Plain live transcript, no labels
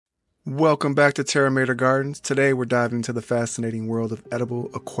Welcome back to Terra Mater Gardens. Today we're diving into the fascinating world of edible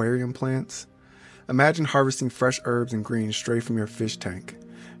aquarium plants. Imagine harvesting fresh herbs and greens straight from your fish tank.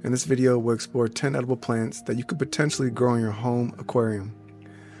 In this video, we'll explore 10 edible plants that you could potentially grow in your home aquarium.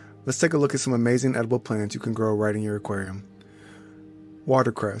 Let's take a look at some amazing edible plants you can grow right in your aquarium.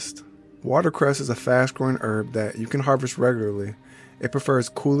 Watercress. Watercress is a fast-growing herb that you can harvest regularly. It prefers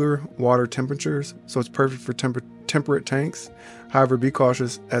cooler water temperatures, so it's perfect for temperate tanks. However, be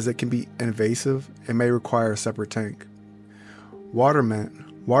cautious as it can be invasive and may require a separate tank. Water mint.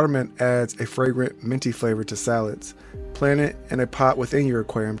 Water mint adds a fragrant, minty flavor to salads. Plant it in a pot within your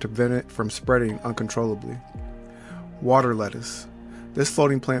aquarium to prevent it from spreading uncontrollably. Water lettuce. This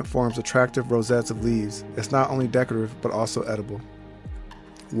floating plant forms attractive rosettes of leaves. It's not only decorative, but also edible.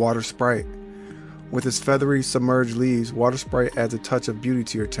 Water sprite. With its feathery, submerged leaves, water sprite adds a touch of beauty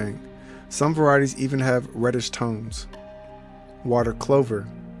to your tank. Some varieties even have reddish tones. Water clover.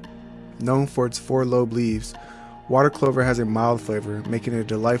 Known for its 4-lobe leaves, water clover has a mild flavor, making it a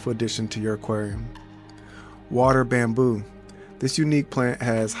delightful addition to your aquarium. Water bamboo. This unique plant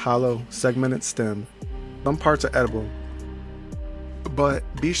has hollow, segmented stem. Some parts are edible, but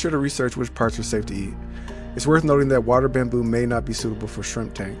be sure to research which parts are safe to eat. It's worth noting that water bamboo may not be suitable for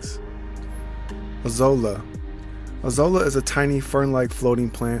shrimp tanks. Azolla. Azolla is a tiny fern-like floating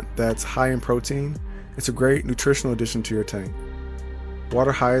plant that's high in protein. It's a great nutritional addition to your tank.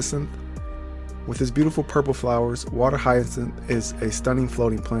 Water hyacinth. With its beautiful purple flowers, water hyacinth is a stunning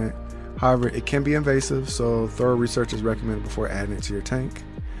floating plant. However, it can be invasive, so thorough research is recommended before adding it to your tank.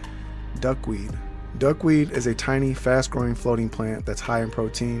 Duckweed. Duckweed is a tiny, fast-growing floating plant that's high in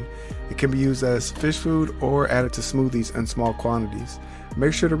protein. It can be used as fish food or added to smoothies in small quantities.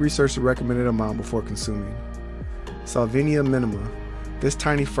 Make sure to research the recommended amount before consuming. Salvinia minima. This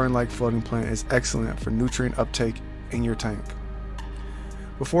tiny fern-like floating plant is excellent for nutrient uptake in your tank.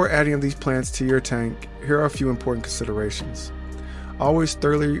 Before adding these plants to your tank, here are a few important considerations. Always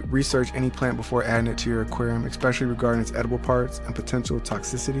thoroughly research any plant before adding it to your aquarium, especially regarding its edible parts and potential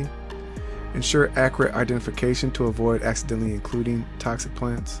toxicity. Ensure accurate identification to avoid accidentally including toxic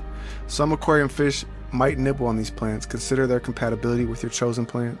plants. Some aquarium fish might nibble on these plants. Consider their compatibility with your chosen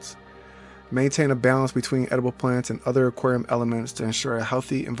plants. Maintain a balance between edible plants and other aquarium elements to ensure a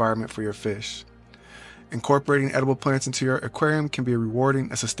healthy environment for your fish. Incorporating edible plants into your aquarium can be a rewarding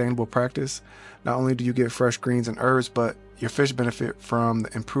and sustainable practice. Not only do you get fresh greens and herbs, but your fish benefit from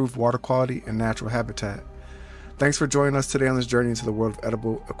the improved water quality and natural habitat. Thanks for joining us today on this journey into the world of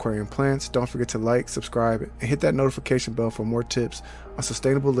edible aquarium plants. Don't forget to like, subscribe, and hit that notification bell for more tips on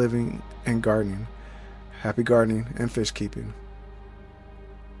sustainable living and gardening. Happy gardening and fish keeping.